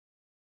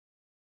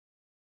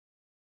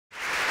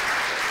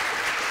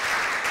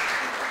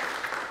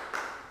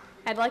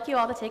I'd like you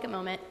all to take a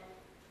moment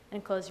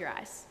and close your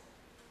eyes.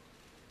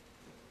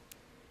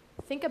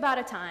 Think about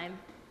a time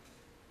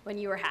when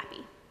you were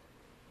happy.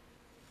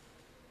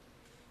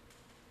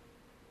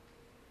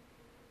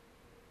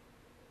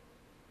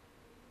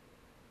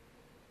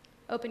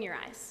 Open your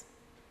eyes.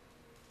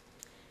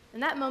 In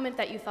that moment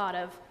that you thought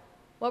of,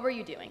 what were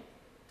you doing?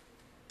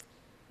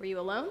 Were you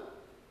alone?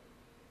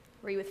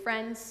 Were you with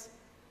friends?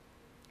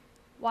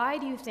 Why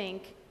do you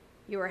think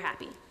you were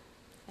happy?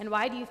 And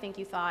why do you think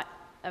you thought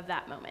of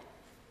that moment?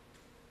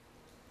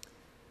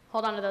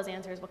 Hold on to those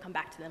answers. We'll come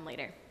back to them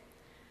later.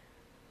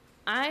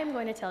 I'm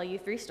going to tell you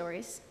 3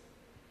 stories.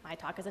 My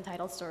talk is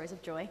entitled Stories of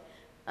Joy.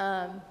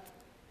 And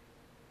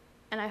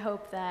I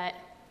hope that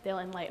they'll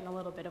enlighten a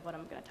little bit of what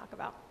I'm going to talk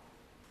about.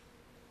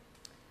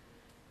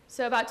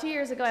 So about 2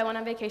 years ago, I went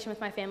on vacation with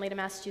my family to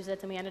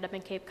Massachusetts, and we ended up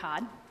in Cape Cod.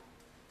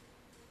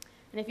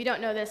 And if you don't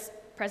know this,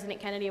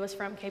 President Kennedy was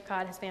from Cape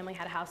Cod. His family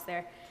had a house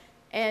there.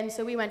 And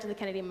so we went to the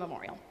Kennedy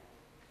Memorial.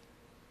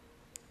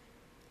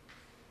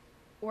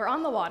 We're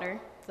on the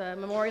water. The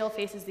memorial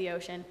faces the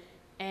ocean.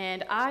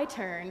 And I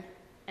turn,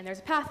 and there's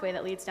a pathway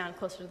that leads down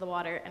closer to the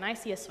water, and I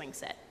see a swing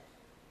set.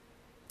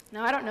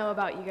 Now, I don't know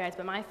about you guys,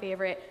 but my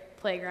favorite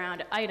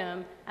playground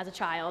item as a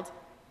child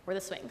were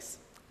the swings.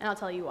 And I'll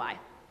tell you why.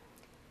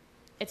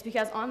 It's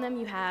because on them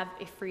you have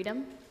a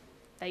freedom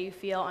that you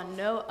feel on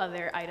no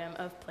other item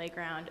of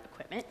playground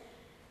equipment.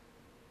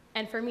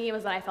 And for me, it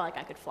was that I felt like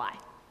I could fly.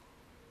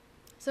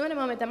 So in a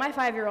moment that my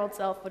 5-year-old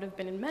self would have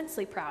been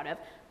immensely proud of,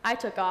 I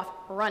took off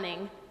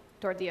running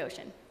toward the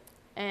ocean.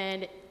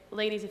 And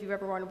ladies, if you've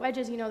ever worn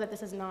wedges, you know that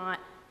this is not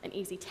an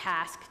easy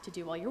task to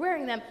do while you're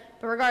wearing them,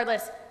 but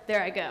regardless,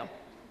 there I go.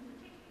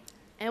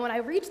 And when I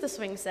reached the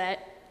swing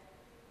set,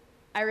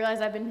 I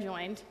realized I've been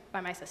joined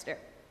by my sister.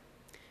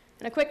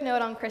 And a quick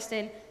note on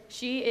Kristen,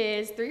 she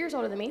is 3 years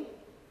older than me.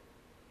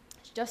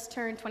 She just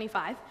turned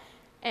 25,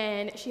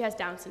 and she has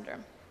Down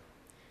syndrome.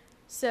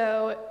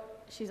 So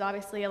she's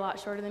obviously a lot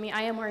shorter than me.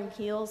 I am wearing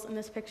heels in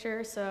this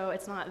picture, so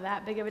it's not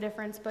that big of a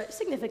difference, but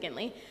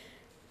significantly.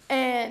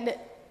 And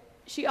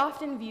she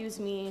often views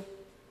me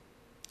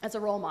as a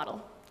role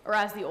model, or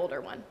as the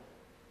older one.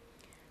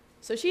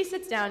 So she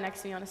sits down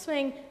next to me on a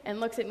swing and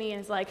looks at me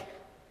and is like,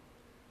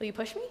 "Will you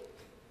push me?"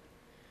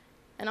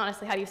 And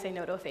honestly, how do you say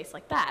no to a face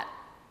like that?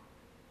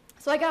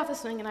 So I get off the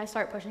swing and I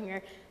start pushing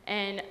her,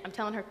 and I'm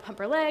telling her to pump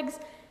her legs,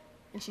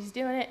 and she's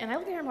doing it, and I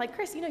look at her and I'm like,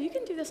 "Chris, you know, you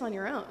can do this on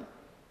your own."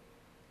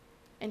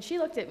 And she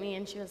looked at me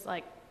and she was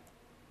like,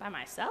 "By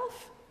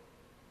myself?"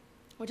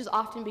 Which has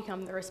often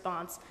become the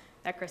response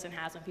that Kristen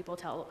has when people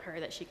tell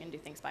her that she can do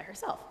things by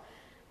herself.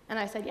 And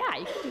I said, "Yeah,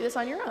 you can do this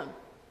on your own.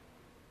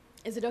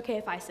 Is it okay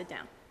if I sit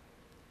down?"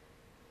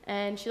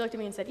 And she looked at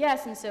me and said,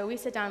 "Yes," and so we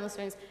sit down on the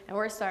swings and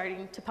we're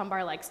starting to pump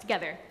our legs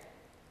together.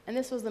 And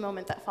this was the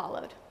moment that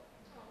followed.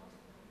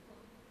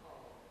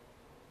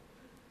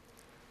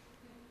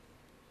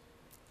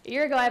 A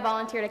year ago, I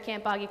volunteered at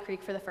Camp Boggy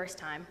Creek for the first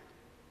time.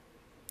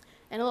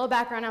 And a little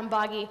background on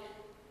Boggy,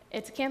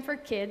 it's a camp for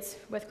kids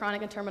with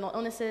chronic and terminal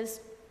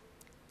illnesses,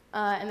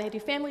 and they do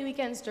family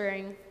weekends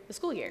during the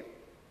school year.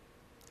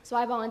 So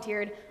I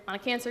volunteered on a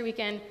cancer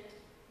weekend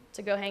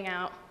to go hang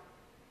out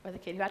with a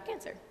kid who had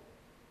cancer.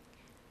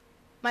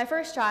 My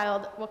first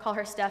child, we'll call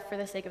her Steph for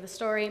the sake of the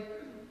story,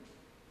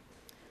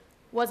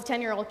 was a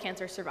 10-year-old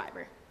cancer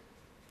survivor.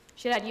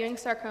 She had Ewing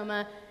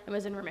sarcoma and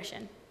was in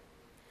remission.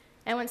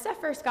 And when Steph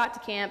first got to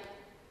camp,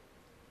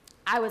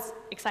 I was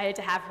excited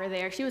to have her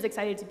there. She was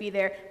excited to be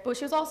there, but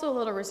she was also a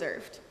little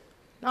reserved.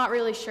 Not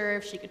really sure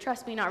if she could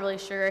trust me, not really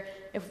sure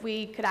if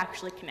we could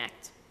actually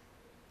connect.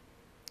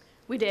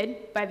 We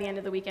did by the end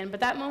of the weekend, but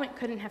that moment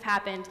couldn't have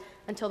happened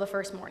until the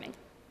first morning.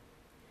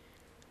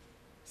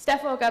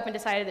 Steph woke up and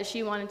decided that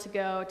she wanted to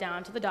go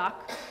down to the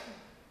dock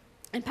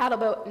and paddle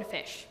boat and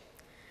fish.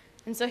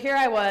 And so here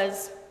I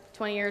was,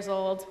 20 years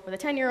old, with a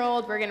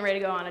 10-year-old, we're getting ready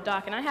to go on a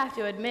dock, and I have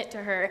to admit to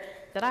her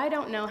that I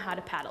don't know how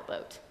to paddle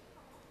boat.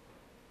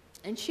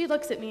 And she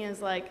looks at me and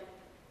is like,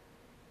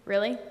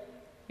 "Really?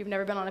 You've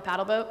never been on a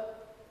paddle boat?"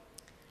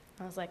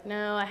 I was like,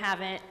 "No, I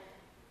haven't."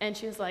 And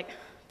she was like,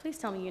 "Please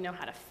tell me you know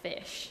how to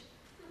fish."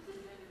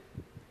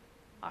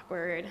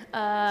 Awkward.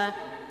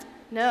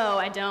 "No,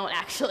 I don't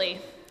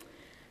actually."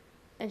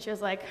 And she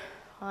was like,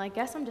 "Well, I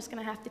guess I'm just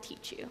gonna have to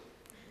teach you."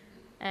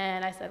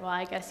 And I said, "Well,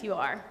 I guess you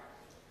are."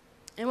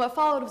 And what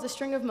followed was a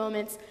string of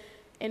moments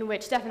in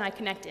which Steph and I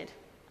connected.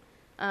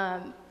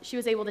 She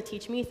was able to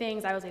teach me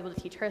things, I was able to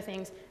teach her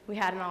things. We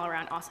had an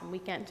all-around awesome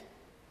weekend.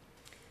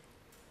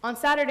 On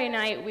Saturday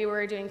night, we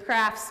were doing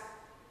crafts,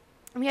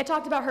 and we had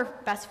talked about her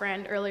best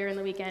friend earlier in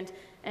the weekend,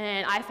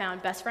 and I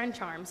found best friend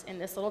charms in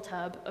this little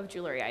tub of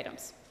jewelry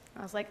items.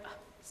 I was like, "Oh,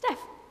 Steph,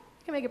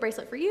 I can make a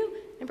bracelet for you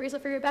and a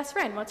bracelet for your best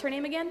friend. What's her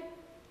name again?"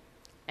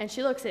 And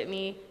she looks at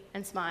me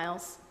and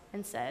smiles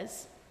and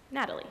says,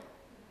 "Natalie."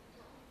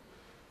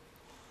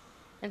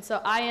 And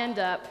so I end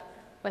up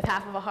with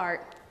half of a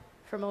heart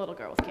from a little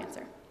girl with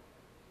cancer.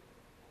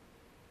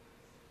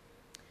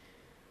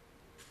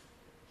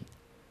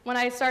 When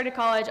I started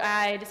college,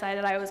 I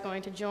decided I was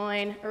going to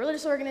join a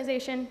religious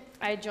organization.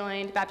 I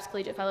joined Baptist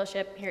Collegiate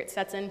Fellowship here at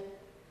Stetson.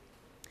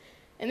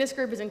 And this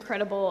group is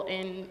incredible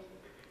in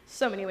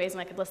so many ways,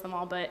 and I could list them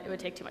all, but it would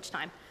take too much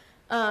time.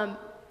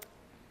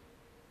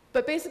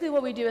 But basically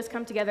what we do is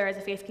come together as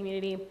a faith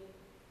community,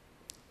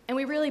 and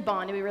we really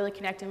bond, and we really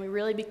connect, and we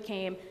really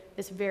became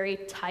this very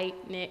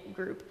tight-knit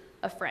group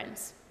of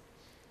friends.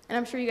 And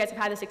I'm sure you guys have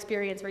had this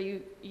experience where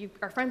you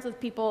are friends with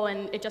people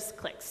and it just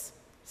clicks.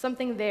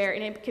 Something there,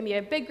 and it can be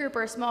a big group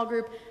or a small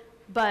group,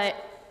 but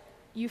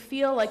you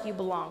feel like you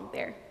belong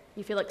there.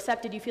 You feel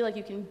accepted, you feel like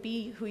you can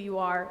be who you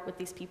are with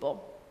these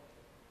people.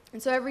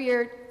 And so every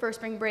year for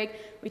spring break,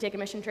 we take a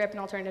mission trip, an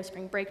alternative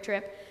spring break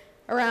trip,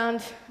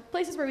 around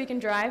places where we can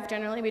drive.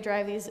 Generally, we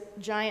drive these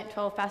giant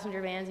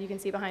 12-passenger vans you can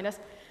see behind us.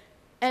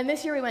 And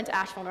this year we went to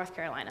Asheville, North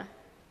Carolina.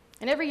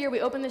 And every year we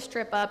open this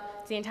trip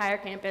up to the entire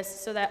campus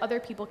so that other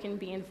people can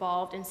be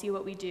involved and see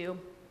what we do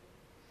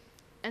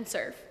and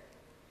serve.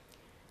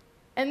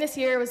 And this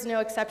year was no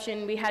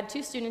exception. We had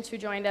 2 students who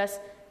joined us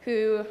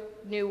who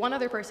knew one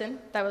other person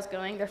that was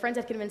going. Their friends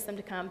had convinced them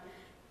to come.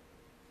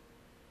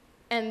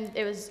 And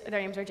their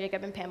names are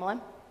Jacob and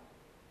Pamela.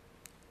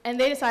 And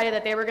they decided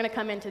that they were going to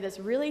come into this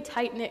really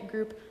tight-knit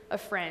group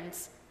of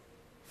friends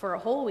for a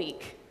whole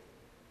week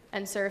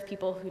and serve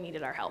people who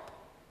needed our help.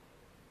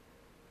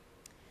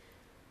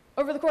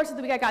 Over the course of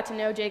the week, I got to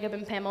know Jacob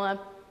and Pamela,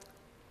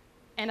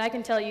 and I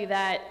can tell you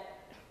that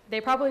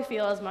they probably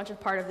feel as much a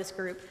part of this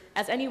group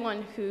as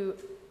anyone who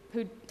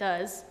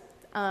does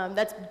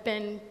that's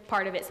been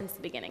part of it since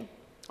the beginning,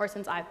 or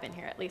since I've been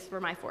here, at least for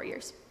my 4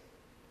 years.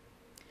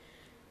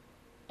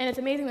 And it's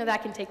amazing that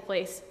that can take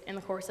place in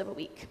the course of a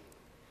week.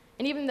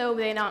 And even though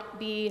they may not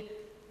be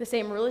the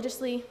same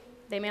religiously,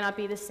 they may not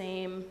be the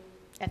same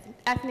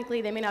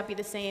ethnically, they may not be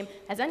the same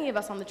as any of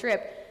us on the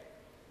trip,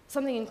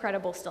 something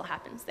incredible still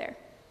happens there.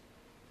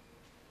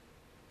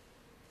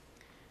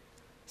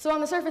 So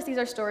on the surface, these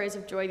are stories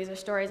of joy, these are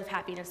stories of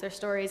happiness, they're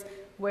stories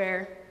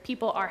where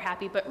people are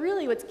happy, but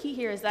really what's key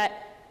here is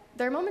that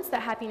there are moments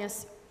that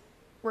happiness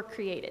were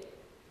created.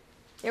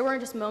 They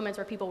weren't just moments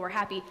where people were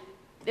happy,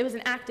 it was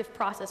an active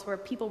process where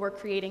people were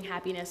creating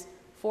happiness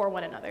for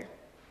one another.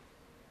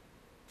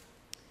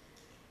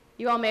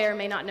 You all may or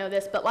may not know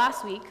this, but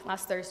last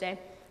Thursday,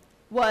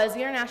 was the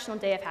International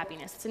Day of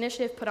Happiness. It's an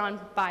initiative put on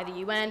by the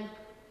UN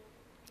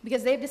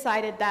because they've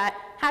decided that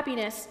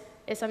happiness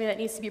is something that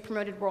needs to be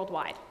promoted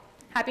worldwide.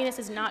 Happiness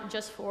is not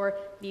just for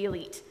the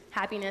elite.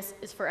 Happiness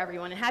is for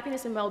everyone, and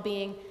happiness and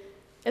well-being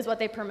is what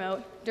they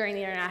promote during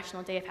the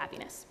International Day of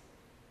Happiness.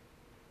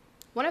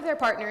 One of their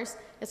partners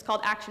is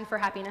called Action for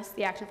Happiness,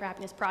 the Action for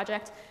Happiness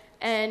Project,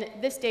 and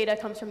this data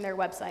comes from their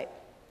website.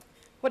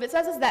 What it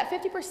says is that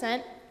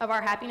 50% of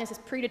our happiness is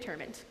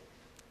predetermined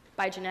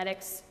by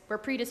genetics. We're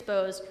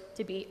predisposed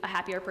to be a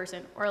happier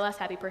person or a less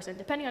happy person,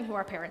 depending on who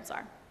our parents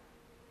are.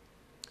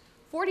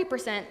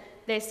 40%,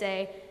 they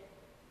say,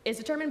 is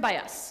determined by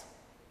us,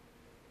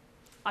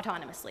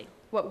 autonomously.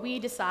 What we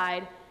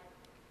decide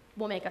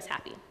will make us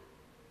happy.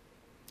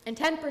 And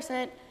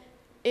 10%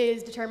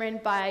 is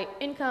determined by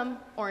income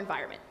or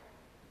environment.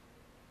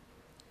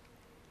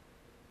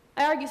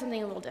 I argue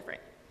something a little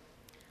different.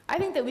 I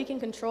think that we can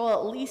control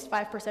at least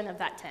 5% of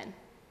that 10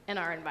 in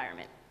our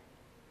environment.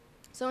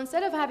 So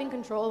instead of having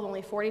control of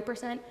only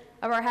 40%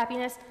 of our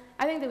happiness,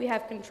 I think that we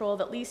have control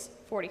of at least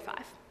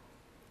 45.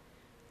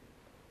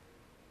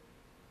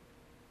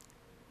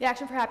 The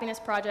Action for Happiness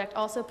Project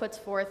also puts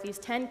forth these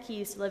 10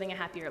 keys to living a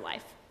happier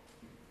life.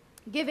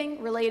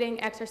 Giving,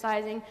 relating,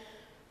 exercising,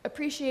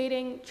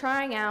 appreciating,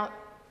 trying out,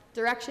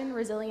 direction,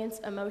 resilience,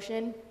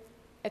 emotion,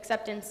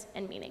 acceptance,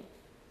 and meaning.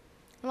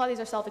 A lot of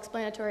these are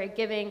self-explanatory.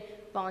 Giving,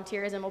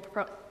 volunteerism will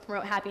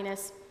promote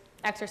happiness.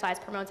 Exercise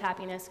promotes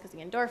happiness because of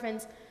the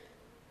endorphins.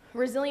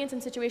 Resilience in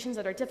situations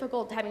that are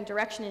difficult, having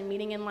direction and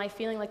meaning in life,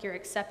 feeling like you're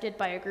accepted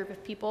by a group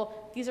of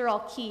people, these are all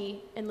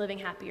key in living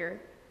happier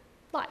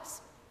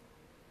lives.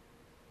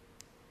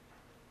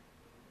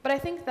 But I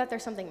think that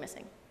there's something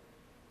missing.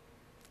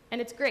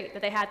 And it's great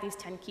that they had these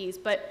 10 keys,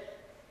 but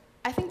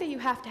I think that you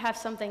have to have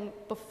something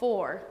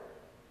before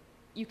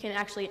you can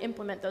actually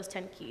implement those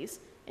 10 keys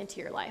into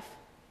your life.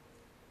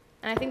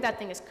 And I think that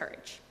thing is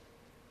courage.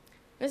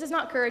 This is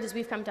not courage as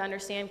we've come to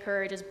understand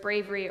courage as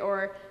bravery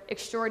or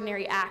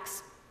extraordinary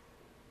acts.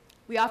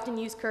 We often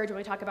use courage when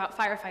we talk about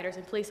firefighters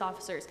and police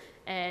officers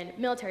and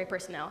military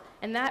personnel,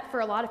 and that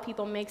for a lot of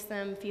people makes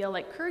them feel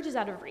like courage is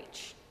out of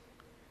reach.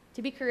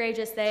 To be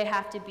courageous, they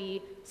have to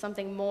be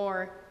something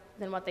more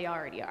than what they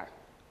already are.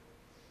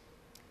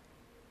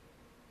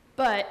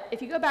 But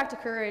if you go back to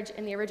courage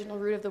in the original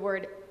root of the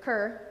word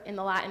cur in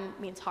the Latin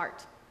means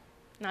heart,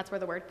 and that's where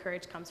the word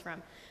courage comes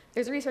from.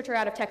 There's a researcher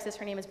out of Texas,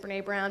 her name is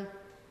Brene Brown,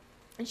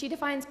 and she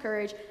defines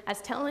courage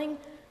as telling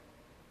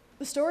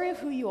the story of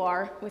who you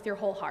are with your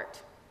whole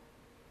heart.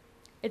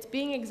 It's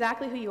being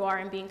exactly who you are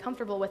and being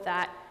comfortable with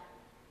that.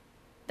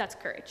 That's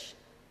courage.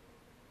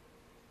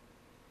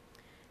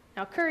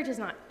 Now, courage is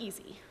not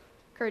easy.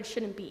 Courage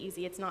shouldn't be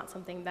easy. It's not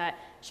something that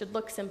should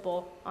look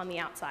simple on the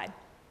outside.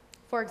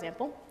 For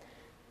example,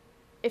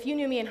 if you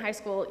knew me in high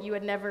school, you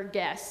would never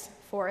guess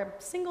for a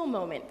single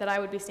moment that I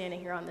would be standing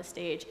here on this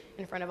stage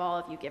in front of all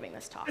of you giving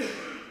this talk.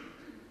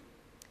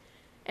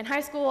 In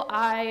high school,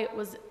 I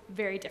was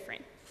very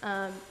different.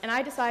 And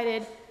I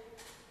decided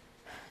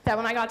that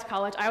when I got to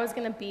college, I was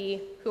going to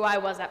be who I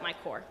was at my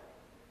core.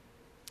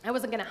 I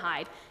wasn't going to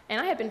hide.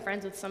 And I had been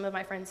friends with some of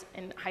my friends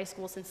in high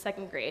school since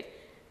second grade,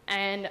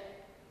 and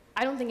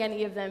I don't think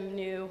any of them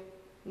knew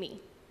me,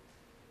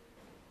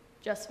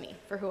 just me,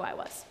 for who I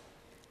was.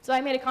 So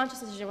I made a conscious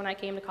decision when I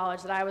came to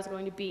college that I was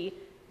going to be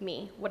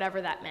me,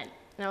 whatever that meant.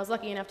 And I was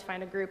lucky enough to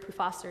find a group who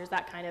fosters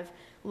that kind of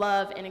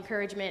love and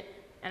encouragement,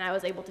 and I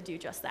was able to do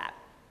just that.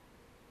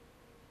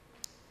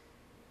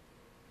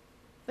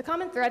 The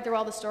common thread through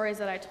all the stories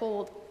that I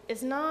told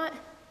is not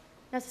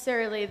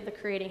necessarily the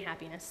creating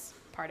happiness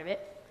part of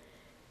it.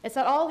 It's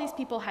that all these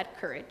people had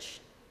courage.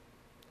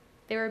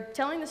 They were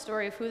telling the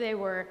story of who they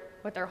were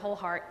with their whole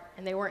heart,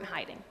 and they weren't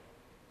hiding.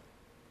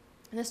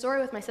 In the story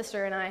with my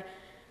sister and I,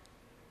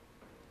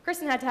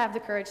 Kristen had to have the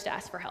courage to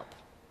ask for help.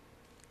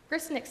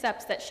 Kristen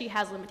accepts that she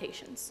has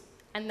limitations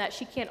and that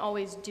she can't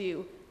always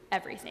do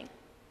everything.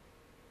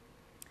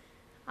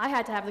 I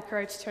had to have the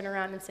courage to turn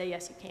around and say,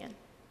 yes, you can.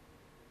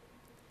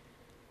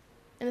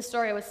 In the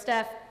story with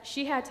Steph,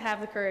 she had to have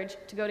the courage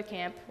to go to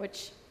camp,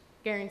 which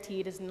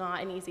guaranteed is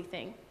not an easy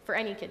thing for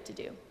any kid to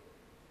do.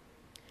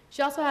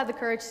 She also had the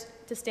courage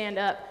to stand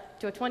up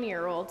to a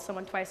 20-year-old,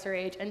 someone twice her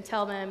age, and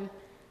tell them,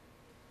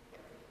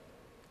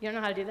 you don't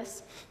know how to do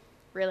this?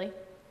 Really?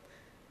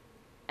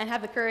 And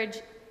have the courage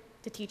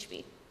to teach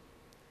me.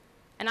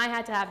 And I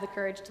had to have the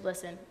courage to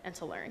listen and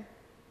to learn.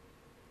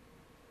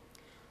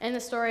 In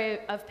the story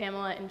of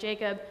Pamela and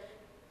Jacob,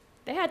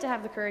 they had to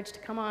have the courage to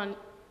come on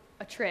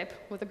a trip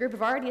with a group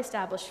of already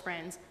established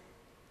friends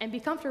and be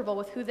comfortable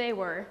with who they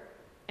were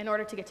in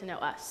order to get to know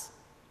us.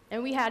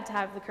 And we had to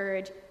have the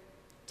courage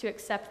to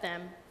accept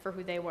them for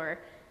who they were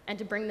and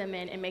to bring them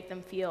in and make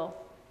them feel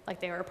like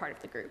they were a part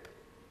of the group.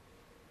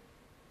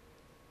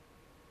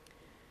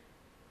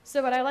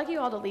 So what I'd like you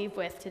all to leave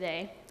with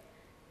today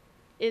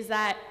is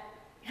that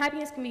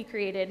happiness can be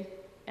created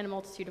in a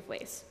multitude of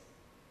ways.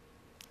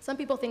 Some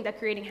people think that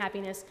creating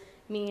happiness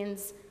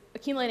means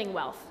accumulating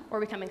wealth or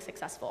becoming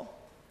successful.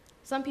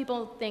 Some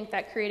people think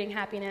that creating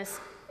happiness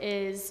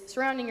is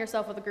surrounding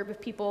yourself with a group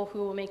of people who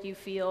will make you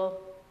feel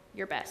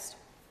your best.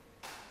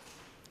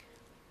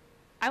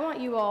 I want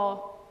you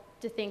all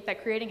to think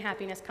that creating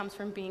happiness comes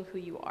from being who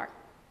you are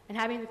and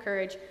having the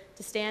courage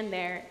to stand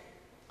there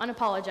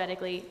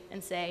unapologetically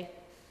and say,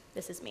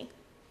 this is me.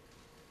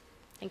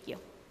 Thank you.